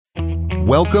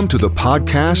Welcome to the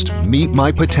podcast Meet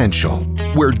My Potential,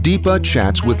 where Deepa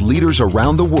chats with leaders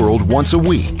around the world once a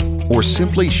week or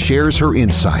simply shares her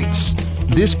insights.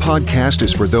 This podcast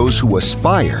is for those who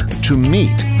aspire to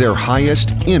meet their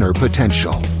highest inner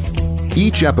potential.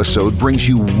 Each episode brings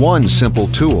you one simple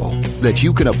tool that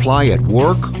you can apply at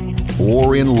work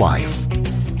or in life.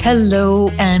 Hello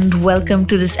and welcome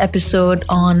to this episode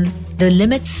on the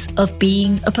limits of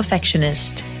being a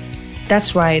perfectionist.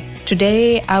 That's right.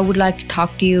 Today I would like to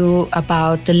talk to you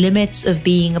about the limits of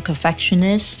being a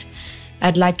perfectionist.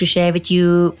 I'd like to share with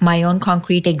you my own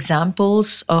concrete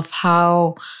examples of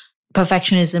how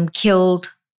perfectionism killed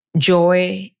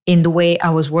joy in the way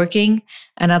I was working.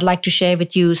 And I'd like to share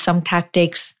with you some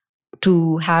tactics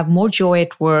to have more joy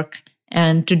at work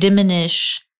and to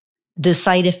diminish the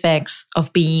side effects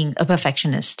of being a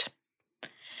perfectionist.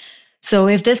 So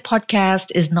if this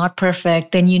podcast is not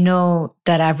perfect, then you know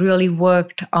that I've really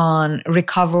worked on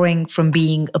recovering from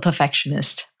being a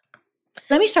perfectionist.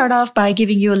 Let me start off by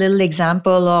giving you a little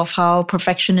example of how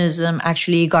perfectionism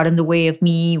actually got in the way of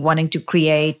me wanting to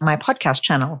create my podcast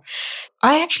channel.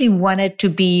 I actually wanted to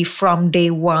be from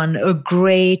day one a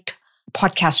great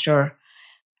podcaster,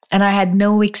 and I had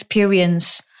no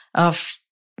experience of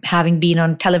having been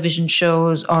on television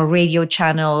shows or radio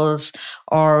channels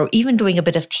or even doing a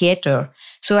bit of theater.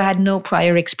 So I had no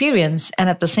prior experience. And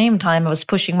at the same time, I was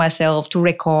pushing myself to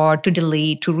record, to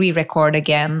delete, to re-record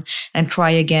again and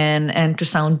try again and to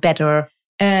sound better.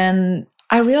 And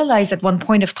I realized at one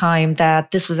point of time that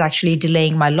this was actually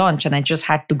delaying my launch and I just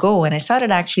had to go. And I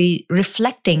started actually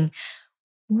reflecting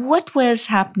what was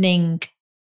happening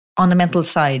on the mental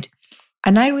side.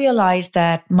 And I realized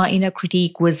that my inner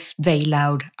critique was very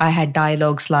loud. I had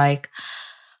dialogues like,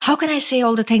 how can I say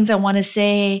all the things I want to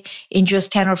say in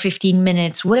just 10 or 15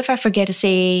 minutes? What if I forget to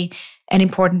say an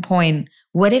important point?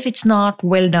 What if it's not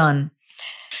well done?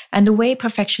 And the way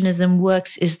perfectionism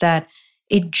works is that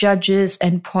it judges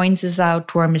and points us out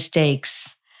to our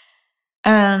mistakes.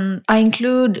 And I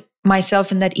include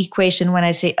myself in that equation when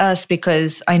I say us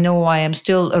because I know I am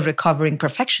still a recovering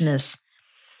perfectionist.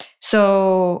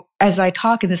 So as I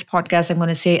talk in this podcast, I'm going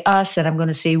to say us and I'm going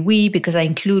to say we because I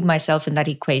include myself in that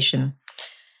equation.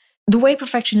 The way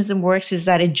perfectionism works is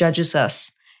that it judges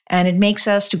us and it makes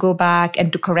us to go back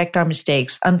and to correct our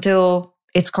mistakes until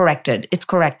it's corrected,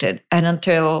 and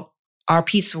until our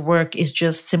piece of work is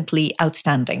just simply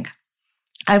outstanding.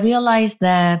 I realized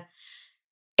that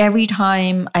every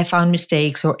time I found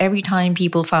mistakes or every time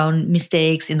people found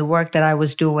mistakes in the work that I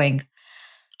was doing,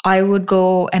 I would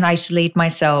go and isolate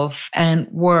myself and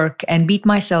work and beat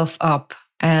myself up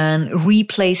and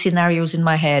replay scenarios in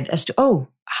my head as to, oh,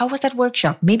 how was that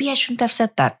workshop? Maybe I shouldn't have said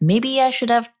that. Maybe I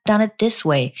should have done it this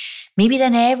way. Maybe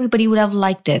then everybody would have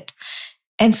liked it.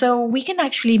 And so we can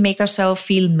actually make ourselves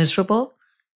feel miserable.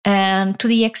 And to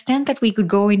the extent that we could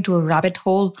go into a rabbit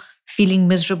hole feeling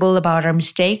miserable about our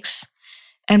mistakes,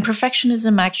 and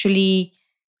perfectionism actually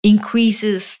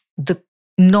increases the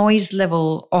noise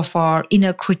level of our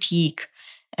inner critique.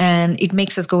 And it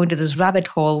makes us go into this rabbit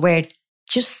hole where it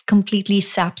just completely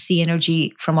saps the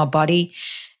energy from our body.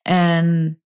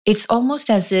 And it's almost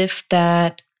as if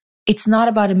that it's not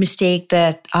about a mistake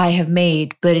that I have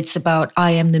made, but it's about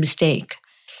I am the mistake.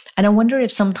 And I wonder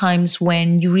if sometimes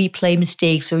when you replay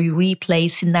mistakes or you replay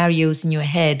scenarios in your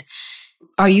head,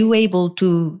 are you able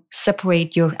to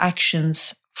separate your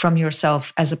actions from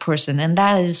yourself as a person? And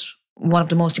that is one of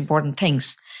the most important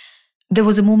things. There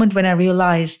was a moment when I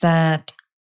realized that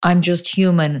I'm just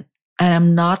human and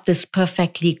I'm not this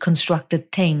perfectly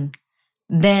constructed thing.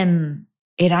 Then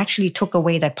it actually took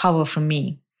away that power from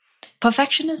me.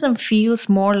 Perfectionism feels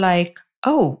more like,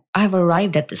 oh, I've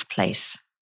arrived at this place.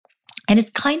 And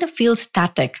it kind of feels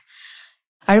static.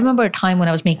 I remember a time when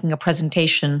I was making a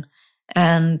presentation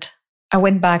and I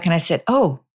went back and I said,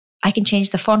 oh, I can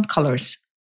change the font colors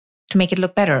to make it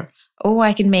look better. Oh,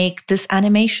 I can make this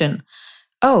animation.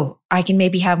 Oh, I can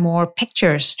maybe have more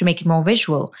pictures to make it more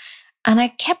visual. And I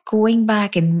kept going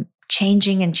back and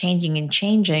changing and changing and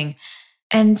changing.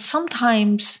 And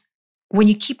sometimes when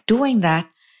you keep doing that,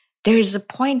 there is a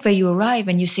point where you arrive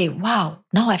and you say, wow,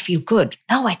 now I feel good.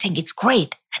 Now I think it's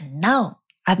great. And now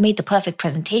I've made the perfect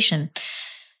presentation.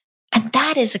 And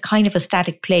that is a kind of a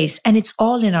static place. And it's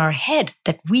all in our head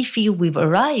that we feel we've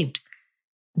arrived.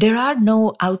 There are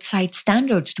no outside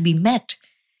standards to be met.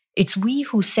 It's we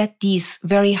who set these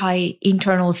very high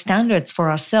internal standards for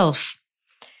ourselves.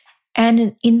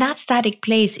 And in that static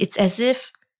place, it's as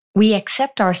if we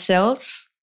accept ourselves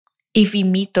if we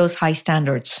meet those high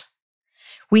standards.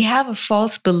 We have a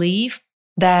false belief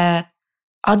that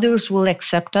others will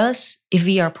accept us if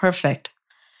we are perfect.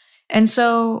 And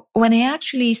so when I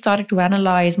actually started to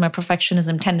analyze my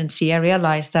perfectionism tendency, I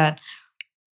realized that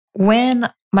when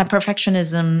my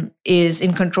perfectionism is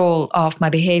in control of my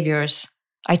behaviors,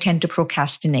 I tend to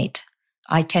procrastinate.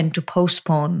 I tend to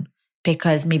postpone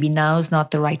because maybe now is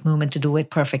not the right moment to do it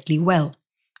perfectly well.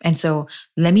 And so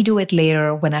let me do it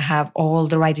later when I have all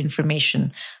the right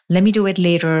information. Let me do it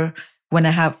later when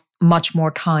I have much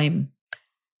more time.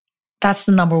 That's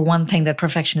the number one thing that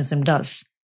perfectionism does: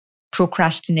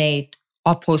 procrastinate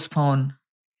or postpone.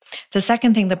 The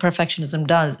second thing that perfectionism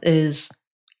does is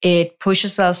it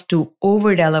pushes us to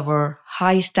over-deliver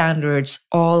high standards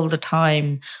all the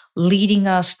time, leading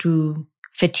us to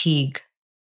fatigue.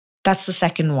 That's the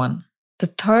second one. The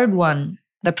third one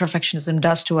that perfectionism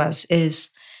does to us is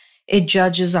it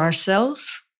judges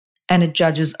ourselves and it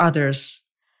judges others.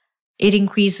 It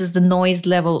increases the noise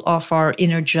level of our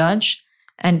inner judge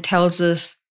and tells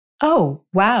us, oh,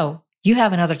 wow, you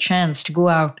have another chance to go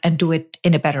out and do it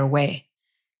in a better way.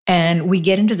 And we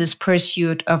get into this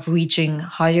pursuit of reaching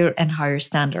higher and higher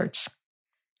standards.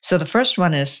 So the first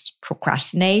one is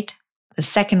procrastinate. The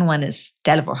second one is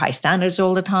deliver high standards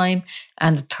all the time.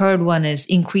 And the third one is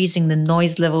increasing the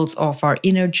noise levels of our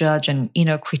inner judge and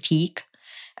inner critique.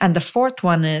 And the fourth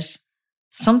one is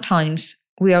sometimes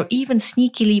we are even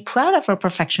sneakily proud of our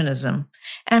perfectionism.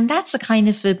 And that's a kind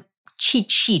of a cheat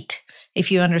sheet,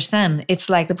 if you understand. It's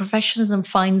like the perfectionism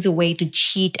finds a way to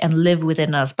cheat and live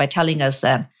within us by telling us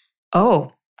that, oh,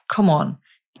 come on,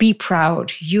 be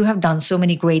proud. You have done so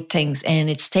many great things. And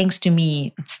it's thanks to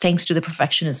me, it's thanks to the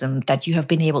perfectionism that you have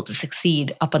been able to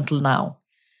succeed up until now.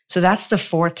 So that's the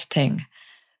fourth thing.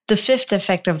 The fifth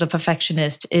effect of the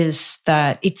perfectionist is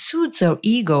that it soothes our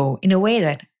ego in a way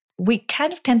that we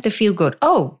kind of tend to feel good.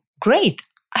 Oh, great.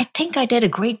 I think I did a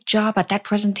great job at that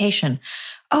presentation.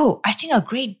 Oh, I think a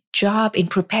great job in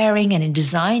preparing and in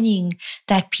designing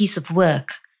that piece of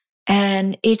work.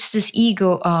 And it's this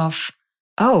ego of,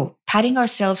 oh, patting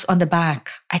ourselves on the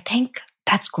back. I think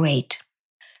that's great.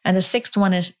 And the sixth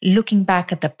one is looking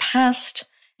back at the past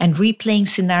and replaying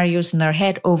scenarios in our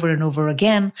head over and over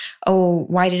again. Oh,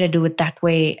 why did I do it that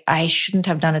way? I shouldn't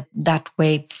have done it that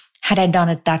way. Had I done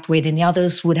it that way, then the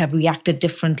others would have reacted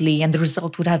differently and the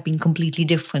result would have been completely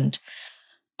different.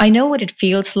 I know what it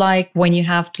feels like when you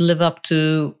have to live up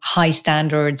to high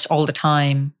standards all the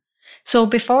time. So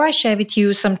before I share with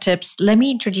you some tips, let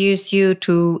me introduce you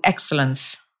to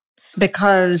excellence.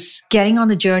 Because getting on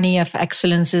the journey of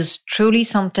excellence is truly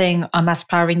something I'm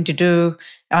aspiring to do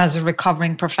as a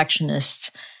recovering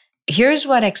perfectionist. Here's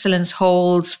what excellence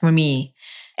holds for me.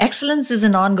 Excellence is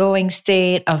an ongoing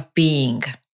state of being,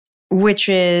 which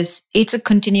is, it's a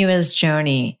continuous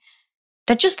journey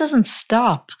that just doesn't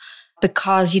stop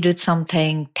because you did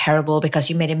something terrible, because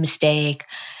you made a mistake,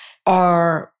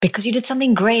 or because you did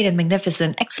something great and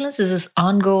magnificent. Excellence is this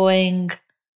ongoing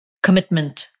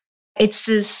commitment. It's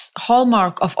this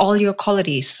hallmark of all your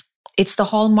qualities. It's the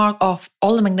hallmark of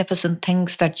all the magnificent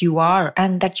things that you are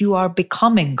and that you are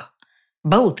becoming,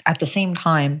 both at the same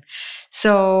time.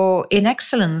 So in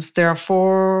excellence, there are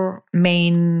four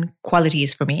main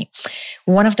qualities for me.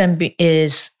 One of them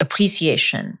is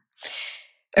appreciation.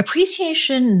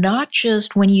 Appreciation, not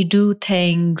just when you do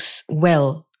things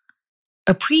well.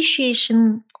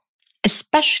 Appreciation,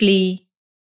 especially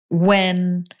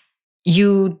when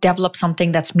you develop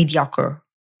something that's mediocre.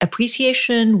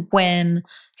 Appreciation when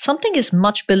something is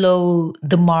much below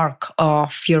the mark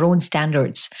of your own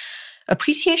standards.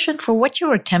 Appreciation for what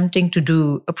you're attempting to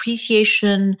do.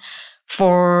 Appreciation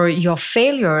for your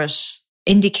failures,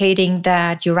 indicating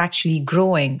that you're actually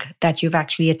growing, that you've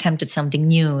actually attempted something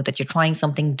new, that you're trying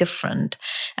something different,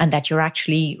 and that you're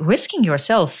actually risking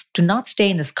yourself to not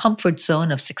stay in this comfort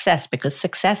zone of success, because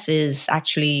success is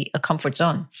actually a comfort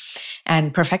zone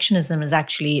and perfectionism is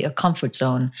actually a comfort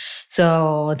zone.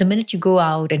 So the minute you go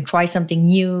out and try something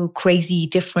new, crazy,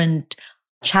 different,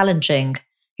 challenging,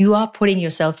 you are putting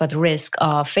yourself at risk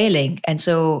of failing. And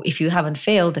so if you haven't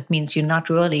failed, that means you're not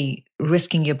really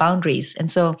risking your boundaries.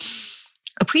 And so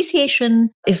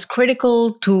appreciation is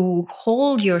critical to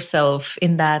hold yourself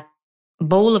in that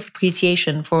bowl of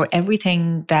appreciation for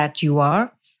everything that you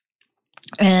are.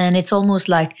 And it's almost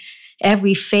like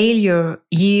every failure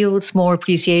yields more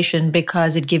appreciation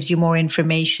because it gives you more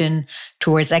information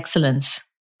towards excellence,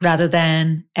 rather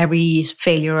than every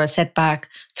failure or setback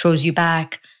throws you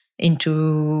back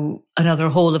into another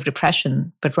hole of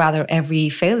depression, but rather every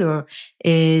failure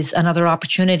is another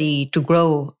opportunity to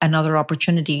grow, another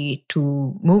opportunity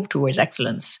to move towards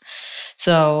excellence.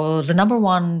 So the number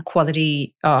one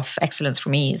quality of excellence for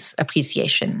me is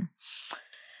appreciation.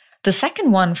 The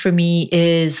second one for me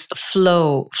is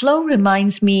flow. Flow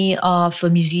reminds me of a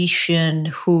musician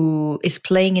who is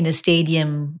playing in a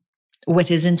stadium with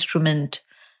his instrument,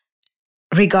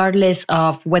 regardless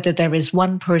of whether there is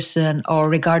one person or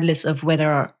regardless of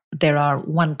whether there are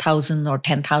 1,000 or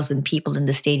 10,000 people in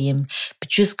the stadium, but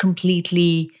just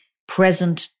completely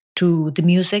present to the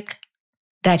music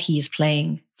that he is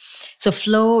playing. So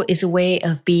flow is a way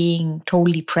of being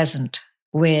totally present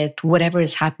with whatever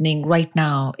is happening right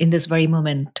now in this very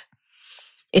moment.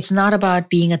 It's not about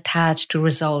being attached to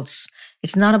results.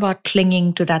 It's not about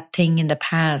clinging to that thing in the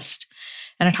past.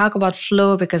 And I talk about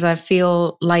flow because I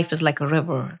feel life is like a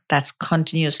river that's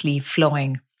continuously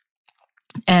flowing.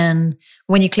 And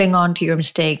when you cling on to your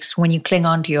mistakes, when you cling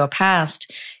on to your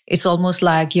past, it's almost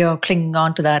like you're clinging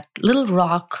on to that little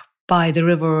rock by the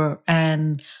river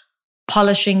and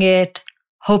polishing it,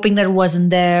 hoping that it wasn't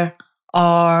there,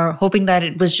 or hoping that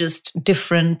it was just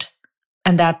different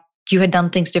and that you had done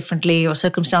things differently or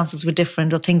circumstances were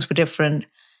different or things were different,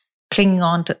 clinging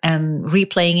on to and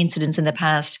replaying incidents in the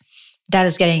past. That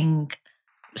is getting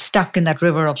stuck in that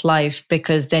river of life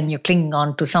because then you're clinging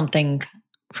on to something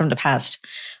from the past.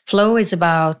 Flow is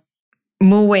about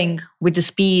moving with the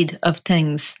speed of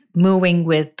things, moving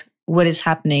with what is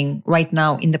happening right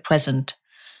now in the present.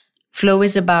 Flow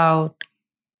is about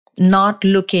not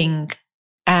looking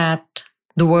at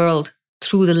the world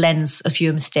through the lens of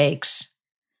your mistakes.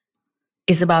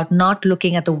 It's about not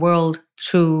looking at the world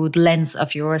through the lens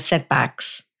of your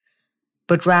setbacks,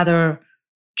 but rather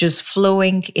just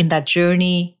flowing in that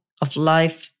journey of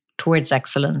life towards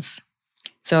excellence.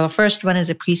 So the first one is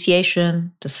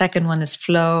appreciation. The second one is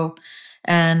flow.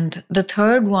 And the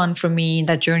third one for me,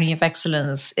 that journey of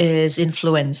excellence, is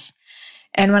influence.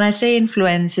 And when I say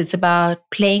influence, it's about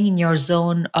playing in your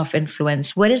zone of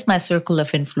influence. What is my circle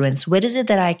of influence? What is it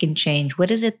that I can change?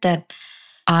 What is it that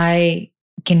I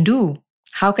can do?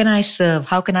 How can I serve?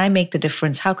 How can I make the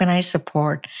difference? How can I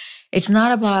support? It's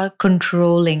not about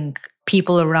controlling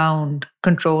people around,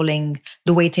 controlling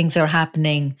the way things are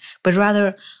happening, but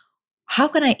rather, how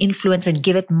can I influence and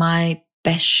give it my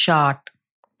best shot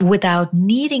without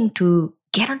needing to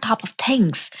get on top of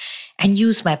things and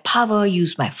use my power,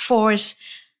 use my force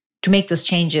to make those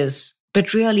changes?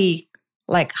 But really,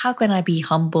 like, how can I be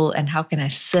humble and how can I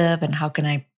serve and how can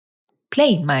I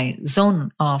play in my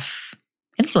zone of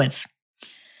influence?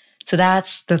 So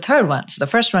that's the third one. So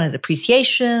the first one is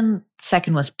appreciation.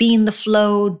 Second was be in the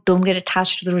flow. Don't get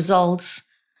attached to the results.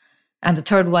 And the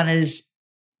third one is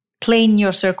play in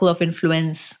your circle of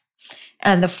influence.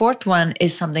 And the fourth one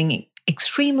is something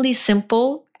extremely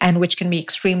simple and which can be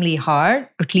extremely hard.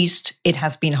 At least it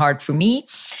has been hard for me.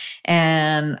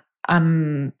 And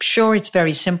I'm sure it's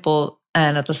very simple.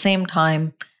 And at the same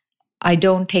time, I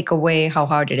don't take away how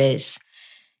hard it is.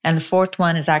 And the fourth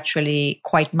one is actually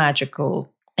quite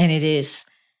magical. And it is,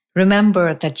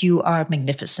 remember that you are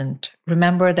magnificent.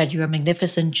 Remember that you are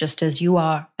magnificent just as you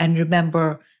are. And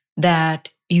remember that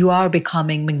you are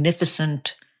becoming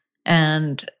magnificent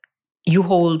and you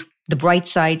hold the bright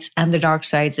sides and the dark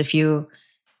sides of you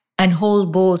and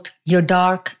hold both your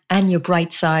dark and your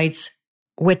bright sides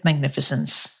with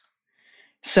magnificence.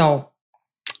 So,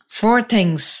 4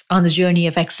 things on the journey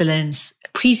of excellence.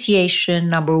 Appreciation,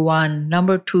 number 1.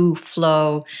 Number 2,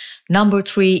 flow. Number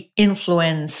 3,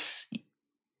 influence.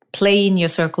 Play in your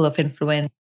circle of influence.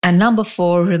 And number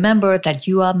 4, remember that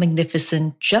you are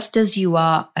magnificent just as you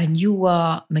are, and you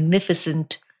are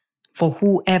magnificent for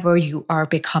whoever you are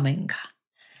becoming.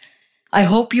 I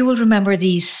hope you will remember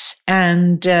these.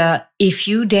 And if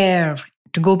you dare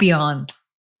to go beyond,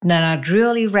 then I'd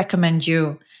really recommend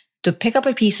you to pick up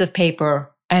a piece of paper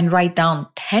and write down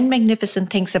 10 magnificent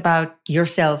things about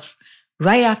yourself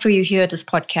right after you hear this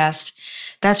podcast.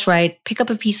 That's right. Pick up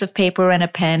a piece of paper and a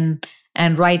pen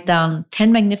and write down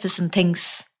 10 magnificent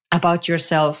things about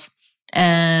yourself.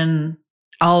 And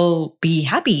I'll be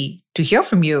happy to hear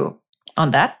from you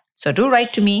on that. So do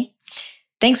write to me.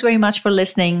 Thanks very much for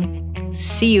listening.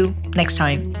 See you next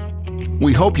time.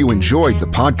 We hope you enjoyed the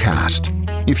podcast.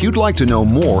 If you'd like to know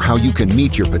more how you can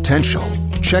meet your potential,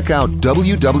 check out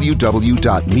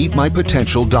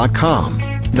www.meetmypotential.com.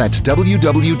 That's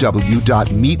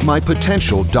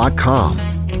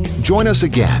www.meetmypotential.com. Join us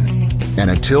again. And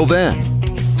until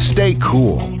then, stay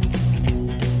cool.